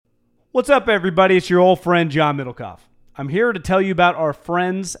What's up, everybody? It's your old friend, John Middlecoff. I'm here to tell you about our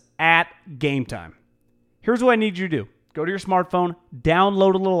friends at Game Time. Here's what I need you to do. Go to your smartphone,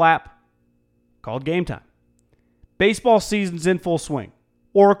 download a little app called Game Time. Baseball season's in full swing.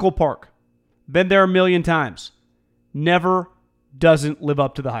 Oracle Park. Been there a million times. Never doesn't live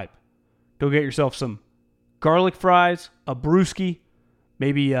up to the hype. Go get yourself some garlic fries, a brewski,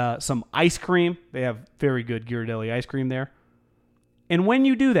 maybe some ice cream. They have very good Ghirardelli ice cream there. And when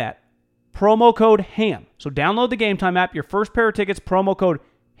you do that, promo code HAM. So download the Game Time app. Your first pair of tickets, promo code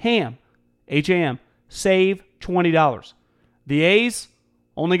HAM, H-A-M, save $20. The A's,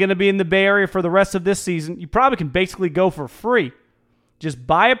 only going to be in the Bay Area for the rest of this season. You probably can basically go for free. Just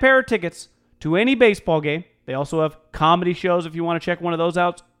buy a pair of tickets to any baseball game. They also have comedy shows if you want to check one of those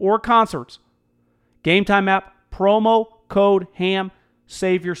out, or concerts. Game Time app, promo code HAM,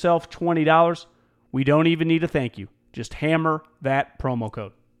 save yourself $20. We don't even need a thank you. Just hammer that promo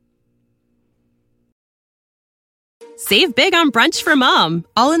code. Save big on brunch for mom,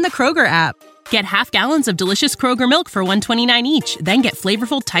 all in the Kroger app. Get half gallons of delicious Kroger milk for $1.29 each. Then get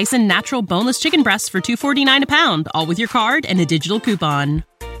flavorful Tyson natural boneless chicken breasts for $2.49 a pound, all with your card and a digital coupon.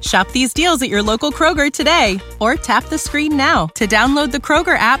 Shop these deals at your local Kroger today, or tap the screen now to download the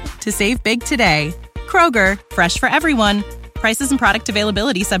Kroger app to save big today. Kroger, fresh for everyone. Prices and product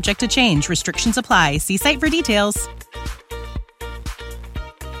availability subject to change. Restrictions apply. See site for details.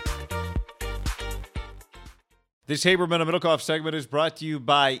 This Haberman and Middlecoff segment is brought to you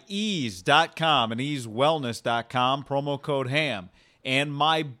by Ease.com and EaseWellness.com, promo code HAM, and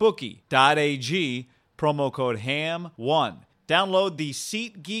MyBookie.ag, promo code HAM1. Download the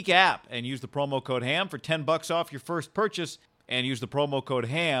SeatGeek app and use the promo code HAM for $10 off your first purchase, and use the promo code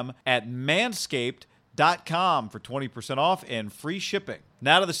HAM at Manscaped.com for 20% off and free shipping.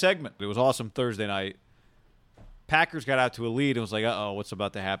 Now to the segment. It was awesome Thursday night. Packers got out to a lead and was like, uh-oh, what's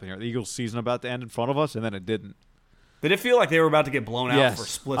about to happen here? The Eagles' season about to end in front of us, and then it didn't. Did it feel like they were about to get blown out for a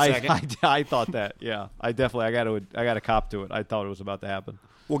split second? I thought that. Yeah, I got to cop to it. I thought it was about to happen.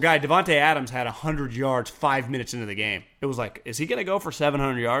 Well, Devontae Adams had 100 yards 5 minutes into the game. It was like, is he going to go for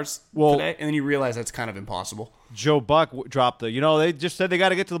 700 yards today? And then you realize that's kind of impossible. Joe Buck dropped they just said they got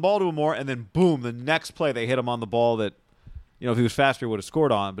to get to the ball to him more, and then boom, the next play they hit him on the ball that, if he was faster, he would have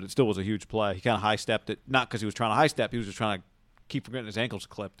scored on, but it still was a huge play. He kind of high-stepped it, not because he was trying to high-step, he was just trying to keep from getting his ankles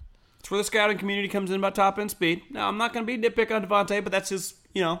clipped. That's where the scouting community comes in about top-end speed. Now, I'm not going to be nitpick on Devontae, but that's his,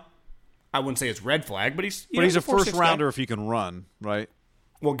 I wouldn't say it's red flag, but he's a first-rounder if he can run, right?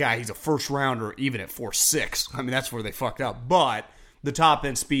 Well, he's a first-rounder even at 4.6. I mean, that's where they fucked up. But the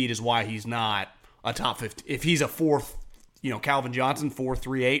top-end speed is why he's not a top 50. If he's a fourth, Calvin Johnson,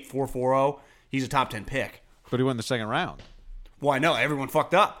 4.38, 4.40, he's a top 10 pick. But he went in the second round. Well, I know. Everyone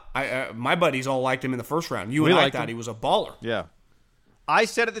fucked up. My buddies all liked him in the first round. You and I thought he was a baller. Yeah. I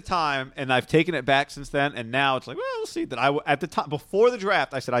said at the time, and I've taken it back since then, and now it's like, well, we'll see. That at the time, before the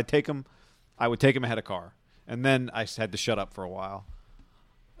draft, I said I would take him ahead of Carr. And then I had to shut up for a while.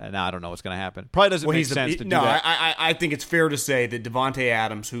 And now I don't know what's going to happen. Probably doesn't make sense to do that. I think it's fair to say that Devontae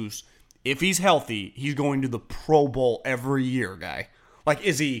Adams, if he's healthy, he's going to the Pro Bowl every year, guy. Like,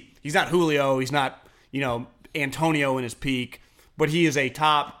 he's not Julio, he's not, Antonio in his peak, but he is a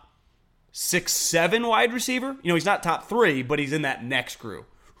top 6-7 wide receiver. He's not top 3, but he's in that next group.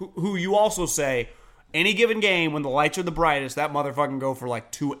 Who you also say, any given game when the lights are the brightest, that motherfucking go for like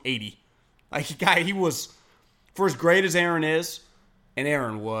 280. Like, he was, for as great as Aaron is, and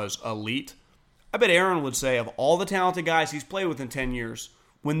Aaron was elite, I bet Aaron would say of all the talented guys he's played with in 10 years,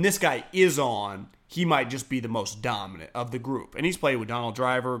 when this guy is on, he might just be the most dominant of the group. And he's played with Donald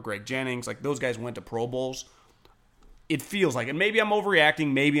Driver, Greg Jennings, like those guys went to Pro Bowls. It feels like, and maybe I'm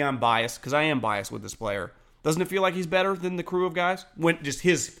overreacting, maybe I'm biased, because I am biased with this player. Doesn't it feel like he's better than the crew of guys? When just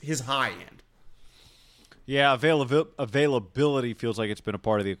his high end. Yeah, availability feels like it's been a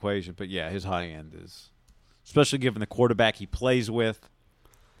part of the equation, but yeah, his high end is, especially given the quarterback he plays with,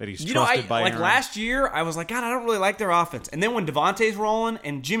 that he's trusted by Aaron. Last year, I was like, God, I don't really like their offense. And then when Devontae's rolling,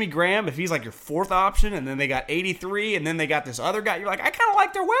 and Jimmy Graham, if he's like your fourth option, and then they got 83, and then they got this other guy, you're like, I kind of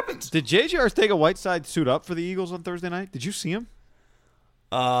like their weapons. Did J.J. Arcega-Whiteside suit up for the Eagles on Thursday night? Did you see him?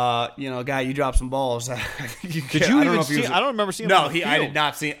 Guy, you dropped some balls. Did you even see him? I don't remember seeing him on the field. I did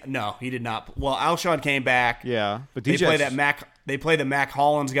not see him. No, he did not. Well, Alshon came back. Yeah, but they play the Mac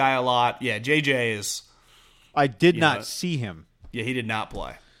Hollins guy a lot. Yeah, J.J. is... I did not see him. Yeah, he did not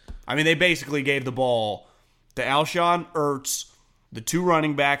play. I mean, they basically gave the ball to Alshon, Ertz, the two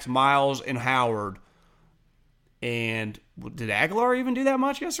running backs, Miles and Howard. And did Aguilar even do that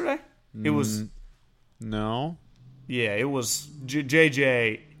much yesterday? It was... No. Yeah, it was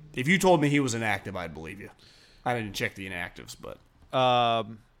JJ. If you told me he was inactive, I'd believe you. I didn't check the inactives, but...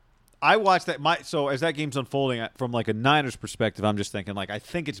 I watched that. So as that game's unfolding, from like a Niners perspective, I'm just thinking, like, I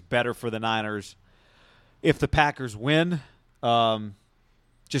think it's better for the Niners if the Packers win.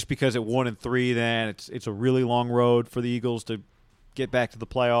 Just because at 1-3, then it's a really long road for the Eagles to get back to the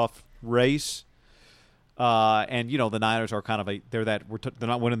playoff race. And the Niners are kind of they're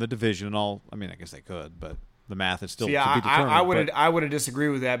not winning the division and all. I mean, I guess they could, but the math is still to be determined. I would disagree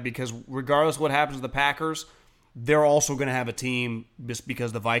with that, because regardless of what happens to the Packers, they're also going to have a team, just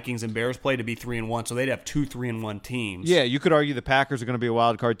because the Vikings and Bears play, to be 3-1, so they'd have 2 3-1 teams. Yeah, you could argue the Packers are going to be a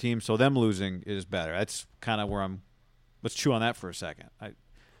wild card team, so them losing is better. That's kind of where I'm. Let's chew on that for a second.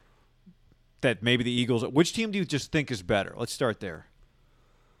 That maybe the Eagles. Which team do you just think is better? Let's start there.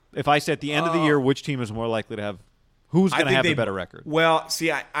 If I said at the end of the year, which team is more likely to have? Who's going to have the better record? Well,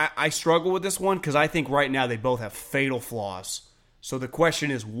 see, I struggle with this one, because I think right now they both have fatal flaws. So the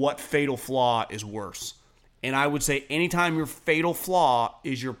question is, what fatal flaw is worse? And I would say anytime your fatal flaw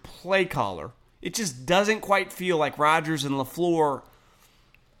is your play caller, it just doesn't quite feel like Rodgers and LaFleur.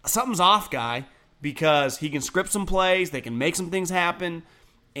 Something's off, guy, because he can script some plays, they can make some things happen,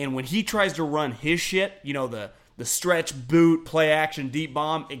 and when he tries to run his shit, the stretch, boot, play action, deep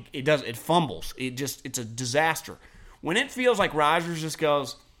bomb, it fumbles. It's a disaster. When it feels like Rodgers just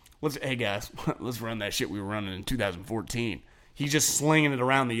goes, hey guys, let's run that shit we were running in 2014. He's just slinging it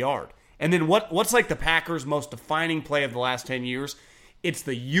around the yard. And then what's like the Packers' most defining play of the last 10 years? It's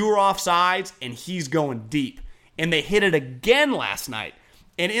the you're offsides and he's going deep. And they hit it again last night.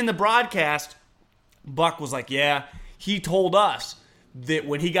 And in the broadcast, Buck was like, yeah, he told us that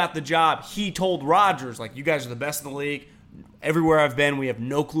when he got the job, he told Rodgers, like, you guys are the best in the league. Everywhere I've been, we have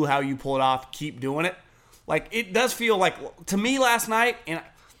no clue how you pull it off. Keep doing it. Like, it does feel like, to me last night, and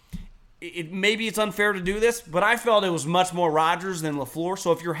maybe it's unfair to do this, but I felt it was much more Rodgers than LaFleur.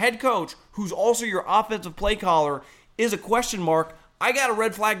 So if your head coach, who's also your offensive play caller, is a question mark, I got to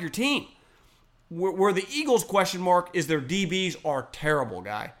red flag your team. Where the Eagles' question mark is their DBs are terrible,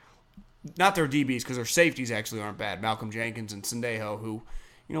 guy. Not their DBs, because their safeties actually aren't bad. Malcolm Jenkins and Sendejo, who,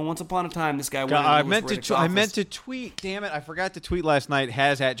 once upon a time, this guy won. I meant to tweet. Damn it, I forgot to tweet last night.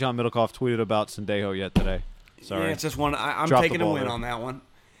 Has at John Middlecoff tweeted about Sendejo yet today? Sorry, yeah, it's just one. I'm taking a win on that one.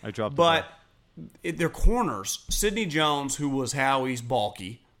 I dropped. But their corners, Sidney Jones, who was Howie's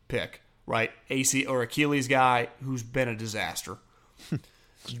bulky pick, right? AC or Achilles guy, who's been a disaster.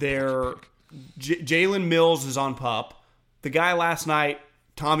 Their Jalen Mills is on PUP. The guy last night,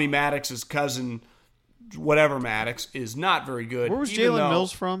 Tommy Maddox's cousin, whatever Maddox, is not very good. Where was Jalen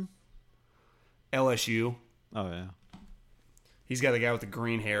Mills from? LSU. Oh, yeah. He's got the guy with the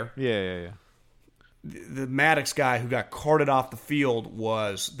green hair. Yeah. The Maddox guy who got carted off the field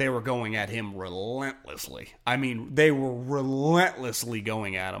they were going at him relentlessly. I mean, they were relentlessly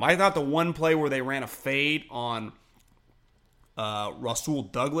going at him. I thought the one play where they ran a fade on Rasul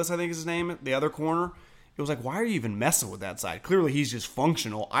Douglas, I think is his name, the other corner, it was like, why are you even messing with that side? Clearly, he's just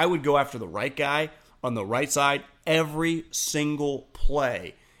functional. I would go after the right guy on the right side every single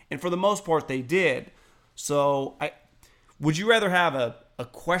play. And for the most part, they did. So, would you rather have a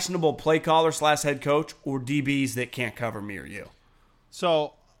questionable play caller / head coach or DBs that can't cover me or you?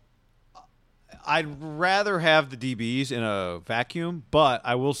 So, I'd rather have the DBs in a vacuum, but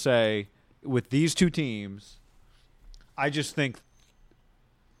I will say with these two teams, I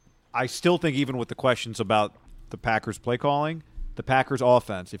still think even with the questions about the Packers play calling, the Packers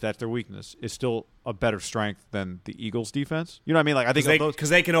offense, if that's their weakness, is still a better strength than the Eagles defense. You know what I mean? Like, I think because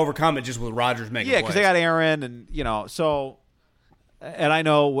they can overcome it just with Rodgers making plays. Yeah, because they got Aaron and, so, and I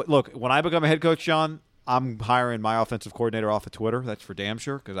know, look, when I become a head coach, John, I'm hiring my offensive coordinator off of Twitter. That's for damn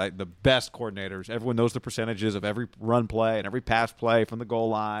sure, because the best coordinators, everyone knows the percentages of every run play and every pass play from the goal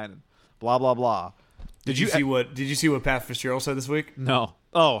line and blah, blah, blah. Did you see what Pat Fitzgerald said this week? No.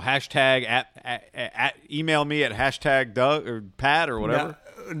 Oh, hashtag at email me at hashtag Doug or Pat or whatever.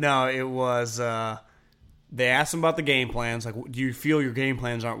 No, it was they asked him about the game plans. Like, do you feel your game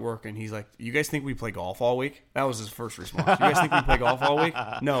plans aren't working? He's like, you guys think we play golf all week? That was his first response. You guys think we play golf all week?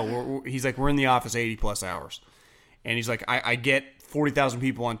 No. He's like, we're in the office 80 plus hours. And he's like, I get 40,000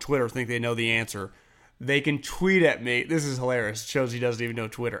 people on Twitter think they know the answer. They can tweet at me. This is hilarious. It shows he doesn't even know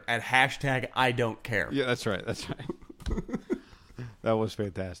Twitter. At hashtag I don't care. Yeah, that's right. That was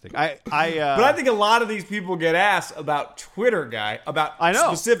fantastic. But I think a lot of these people get asked about Twitter, guy, I know.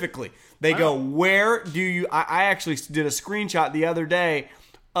 Specifically. They go, where do you... I actually did a screenshot the other day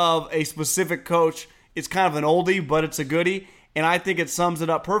of a specific coach. It's kind of an oldie, but it's a goodie. And I think it sums it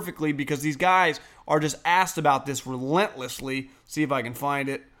up perfectly because these guys are just asked about this relentlessly. See if I can find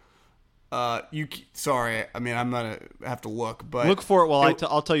it. Sorry, I mean, I'm going to have to look. But look for it while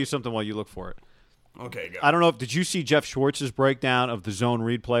I'll tell you something while you look for it. Okay, go. I don't know if did you see Jeff Schwartz's breakdown of the zone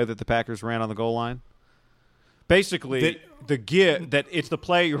read play that the Packers ran on the goal line? Basically, the give that it's the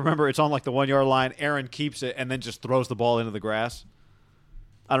play. You remember, it's on like the 1 yard line. Aaron keeps it and then just throws the ball into the grass.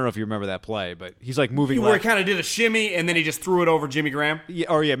 I don't know if you remember that play, but he's like moving. Where he kind of did a shimmy and then he just threw it over Jimmy Graham.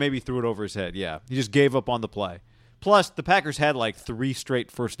 Yeah, maybe threw it over his head. Yeah, he just gave up on the play. Plus, the Packers had like 3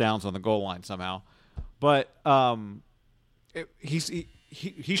 straight first downs on the goal line somehow. But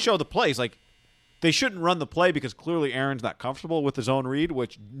he showed the plays like. They shouldn't run the play because clearly Aaron's not comfortable with his own read,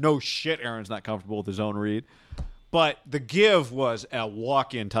 which no shit Aaron's not comfortable with his own read. But the give was a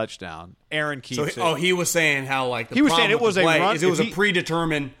walk-in touchdown. Aaron keeps it. Oh, he was saying how like he was saying it was a run. It was a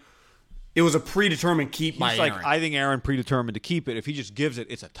predetermined. It was a predetermined keep by Aaron. I think Aaron predetermined to keep it. If he just gives it,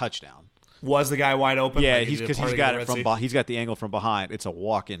 it's a touchdown. Was the guy wide open? Yeah, because he's got it from he's got the angle from behind. It's a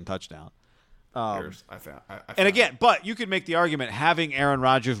walk-in touchdown. I found and again, but you could make the argument having Aaron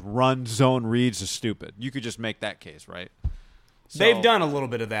Rodgers run zone reads is stupid. You could just make that case, right? So, they've done a little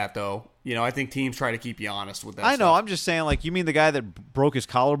bit of that, though. You know, I think teams try to keep you honest with that. I know. I'm just saying, like, you mean the guy that broke his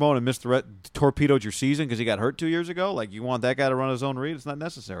collarbone and torpedoed your season because he got hurt 2 years ago? Like, you want that guy to run his own read? It's not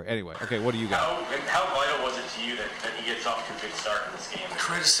necessary. Anyway, okay, what do you got? How vital was it to you that he gets off to a good start in this game?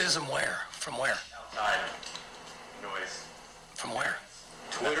 Criticism where? From where? Outside noise. From where?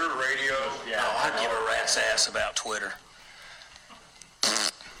 Twitter, radio. Yeah. Oh, I'd give a rat's ass about Twitter.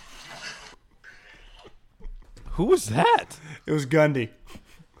 Who was that? It was Gundy.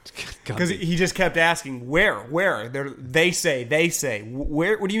 Because he just kept asking, where? They say.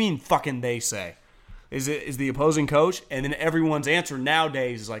 Where? What do you mean fucking they say? Is the opposing coach? And then everyone's answer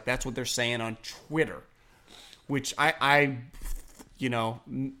nowadays is like, that's what they're saying on Twitter. Which I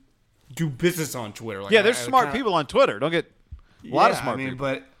do business on Twitter. Like, yeah, there's smart people on Twitter. Don't get a lot of smart people.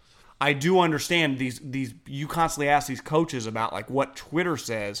 But I do understand these. You constantly ask these coaches about like what Twitter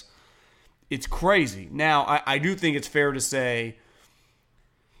says. It's crazy. Now, I do think it's fair to say,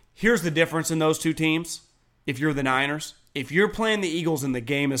 here's the difference in those two teams. If you're the Niners, if you're playing the Eagles and the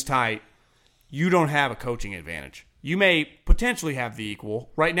game is tight, you don't have a coaching advantage. You may potentially have the equal.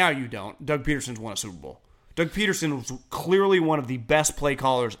 Right now, you don't. Doug Peterson's won a Super Bowl. Doug Peterson was clearly one of the best play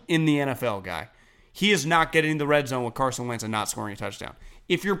callers in the NFL, guy. He is not getting in the red zone with Carson Wentz and not scoring a touchdown.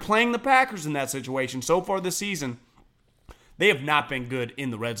 If you're playing the Packers in that situation, so far this season, they have not been good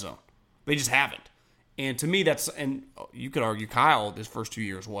in the red zone. They just haven't. And to me, and you could argue Kyle, his first 2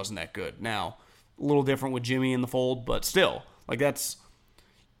 years wasn't that good. Now, a little different with Jimmy in the fold, but still, like that's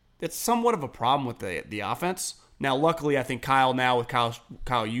somewhat of a problem with the offense. Now, luckily, I think Kyle now with Kyle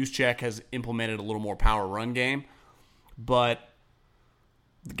Juszczyk has implemented a little more power run game. But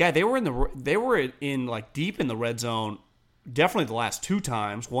the guy, they were in like deep in the red zone. Definitely the last 2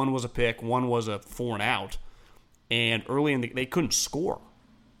 times. One was a pick, one was a 4 and out, and early they couldn't score.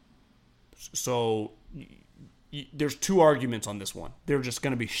 So there's 2 arguments on this one. They're just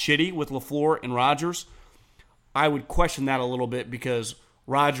going to be shitty with LaFleur and Rodgers. I would question that a little bit because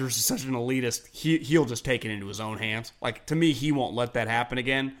Rodgers is such an elitist. He'll just take it into his own hands. Like, to me, he won't let that happen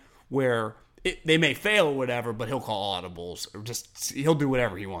again where they may fail or whatever, but he'll call audibles or just he'll do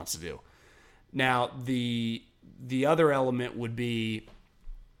whatever he wants to do. Now, the other element would be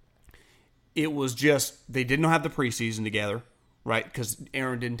it was just they didn't have the preseason together. Right, because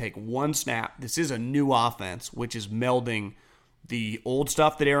Aaron didn't take 1 snap. This is a new offense, which is melding the old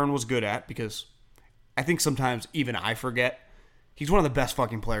stuff that Aaron was good at, because I think sometimes even I forget. He's one of the best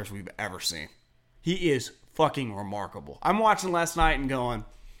fucking players we've ever seen. He is fucking remarkable. I'm watching last night and going,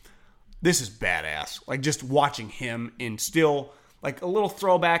 this is badass. Like, just watching him in still, like, a little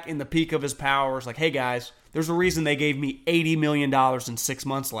throwback in the peak of his powers. Like, hey, guys, there's a reason they gave me $80 million in 6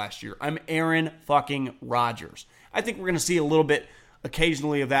 months last year. I'm Aaron fucking Rodgers. I think we're going to see a little bit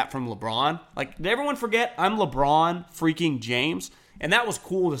occasionally of that from LeBron. Like, did everyone forget I'm LeBron freaking James? And that was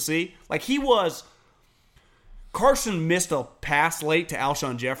cool to see. Like, Carson missed a pass late to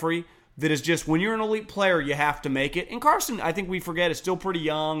Alshon Jeffrey that is just, when you're an elite player, you have to make it. And Carson, I think we forget, is still pretty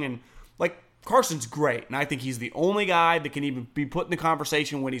young. And, like, Carson's great. And I think he's the only guy that can even be put in the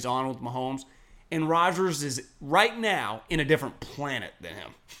conversation when he's on with Mahomes. And Rodgers is, right now, in a different planet than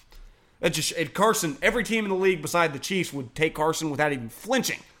him. Carson, every team in the league beside the Chiefs would take Carson without even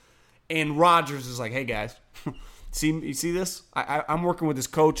flinching. And Rodgers is like, hey, guys, you see this? I'm working with this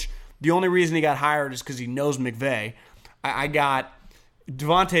coach. The only reason he got hired is because he knows McVay.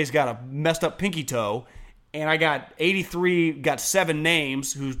 Devontae's got a messed up pinky toe, and I got 83, got 7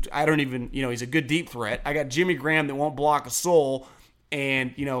 names, who I don't even, he's a good deep threat. I got Jimmy Graham that won't block a soul.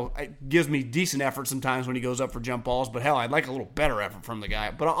 And, it gives me decent effort sometimes when he goes up for jump balls. But, hell, I'd like a little better effort from the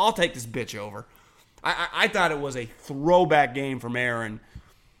guy. But I'll take this bitch over. I thought it was a throwback game from Aaron.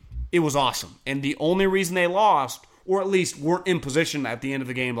 it was awesome. And the only reason they lost, or at least weren't in position at the end of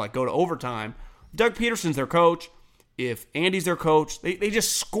the game, like go to overtime, Doug Peterson's their coach. If Andy's their coach, they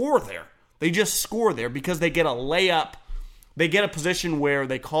just score there. They just score there because they get a layup. They get a position where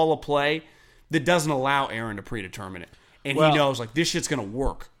they call a play that doesn't allow Aaron to predetermine it. And he knows, like, this shit's going to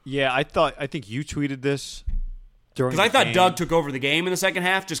work. Yeah, I think you tweeted this during the Because I thought game. Doug took over the game in the second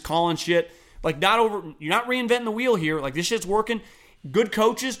half, just calling shit. Like, you're not reinventing the wheel here. Like, this shit's working. Good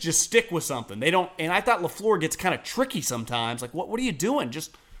coaches just stick with something. They don't. And I thought LaFleur gets kind of tricky sometimes. Like, what are you doing?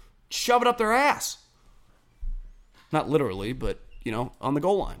 Just shove it up their ass. Not literally, but, on the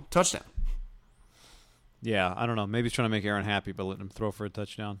goal line. Touchdown. Yeah, I don't know. Maybe he's trying to make Aaron happy by letting him throw for a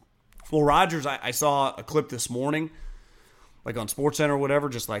touchdown. Well, Rodgers, I saw a clip this morning, like on SportsCenter or whatever,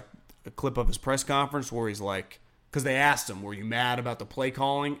 just like a clip of his press conference where he's like, because they asked him, were you mad about the play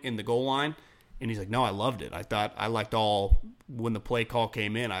calling in the goal line? And he's like, no, I loved it. I thought I liked when the play call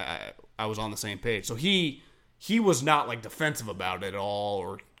came in, I was on the same page. So he was not like defensive about it at all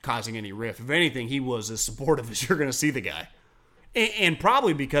or causing any rift. If anything, he was as supportive as you're going to see the guy. And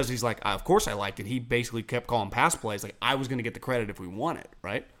probably because he's like, of course I liked it. He basically kept calling pass plays. Like, I was going to get the credit if we won it,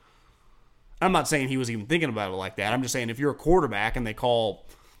 right? I'm not saying he was even thinking about it like that. I'm just saying if you're a quarterback and they call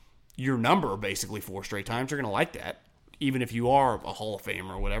your number basically 4 straight times, you're going to like that. Even if you are a Hall of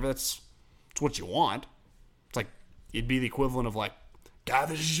Famer or whatever, it's what you want. It's like, it'd be the equivalent of like, God,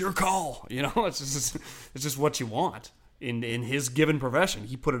 this is your call. It's just what you want. In his given profession,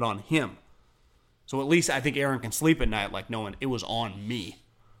 he put it on him. So at least I think Aaron can sleep at night like knowing it was on me.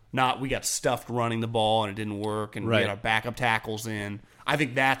 Not we got stuffed running the ball and it didn't work and we had our backup tackles in. I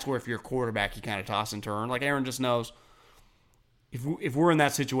think that's where if you're a quarterback, you kind of toss and turn. Like Aaron just knows if we're in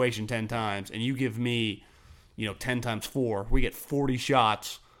that situation 10 times and you give me, 10 times 4, we get 40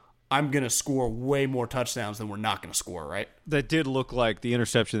 shots, I'm going to score way more touchdowns than we're not going to score, right? That did look like the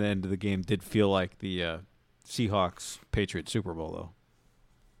interception at the end of the game did feel like the Seahawks-Patriots Super Bowl, though.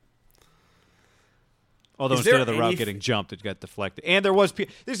 Although instead of the route getting jumped, it got deflected. And there was – this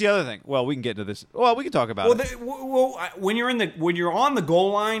is the other thing. Well, we can get into this. Well, we can talk about it. When you're on the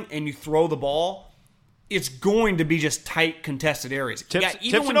goal line and you throw the ball, it's going to be just tight, contested areas.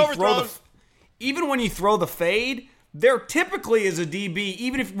 Even when you throw the fade, there typically is a DB,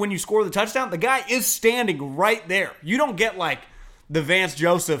 even when you score the touchdown, the guy is standing right there. You don't get like the Vance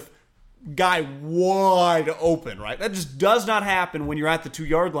Joseph guy wide open, right? That just does not happen when you're at the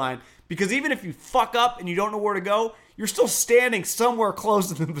 2-yard line. Because even if you fuck up and you don't know where to go, you're still standing somewhere close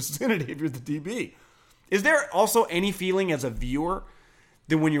in the vicinity if you're the DB. Is there also any feeling as a viewer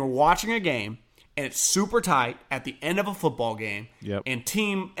that when you're watching a game and it's super tight at the end of a football game and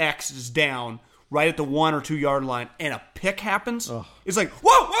Team X is down right at the 1 or 2 yard line and a pick happens, it's like,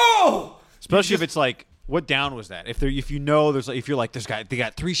 whoa! Especially if it's like, what down was that? If you know there's like, if you're like, this guy, they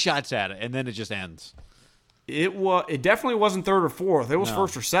got 3 shots at it and then it just ends. It definitely wasn't 3rd or 4th. It was 1st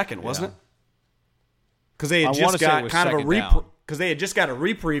or 2nd, wasn't it? Because they had just got kind of a because they had just got a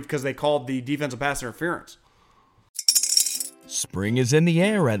reprieve because they called the defensive pass interference. Spring is in the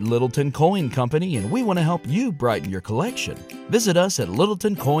air at Littleton Coin Company, and we want to help you brighten your collection. Visit us at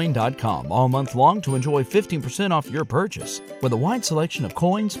littletoncoin.com all month long to enjoy 15% off your purchase. With a wide selection of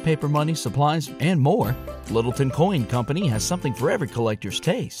coins, paper money, supplies, and more, Littleton Coin Company has something for every collector's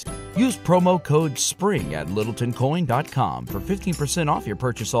taste. Use promo code SPRING at littletoncoin.com for 15% off your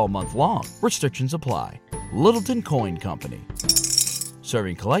purchase all month long. Restrictions apply. Littleton Coin Company.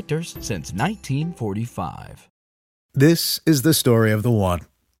 Serving collectors since 1945. This is the story of the one.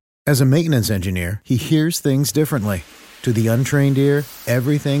 As a maintenance engineer, he hears things differently. To the untrained ear,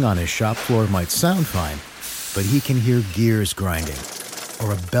 everything on his shop floor might sound fine, but he can hear gears grinding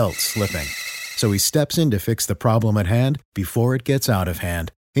or a belt slipping. So he steps in to fix the problem at hand before it gets out of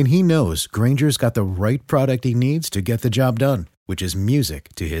hand. And he knows Grainger's got the right product he needs to get the job done, which is music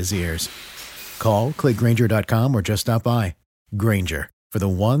to his ears. Call, click Grainger.com, or just stop by. Grainger, for the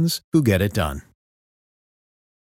ones who get it done.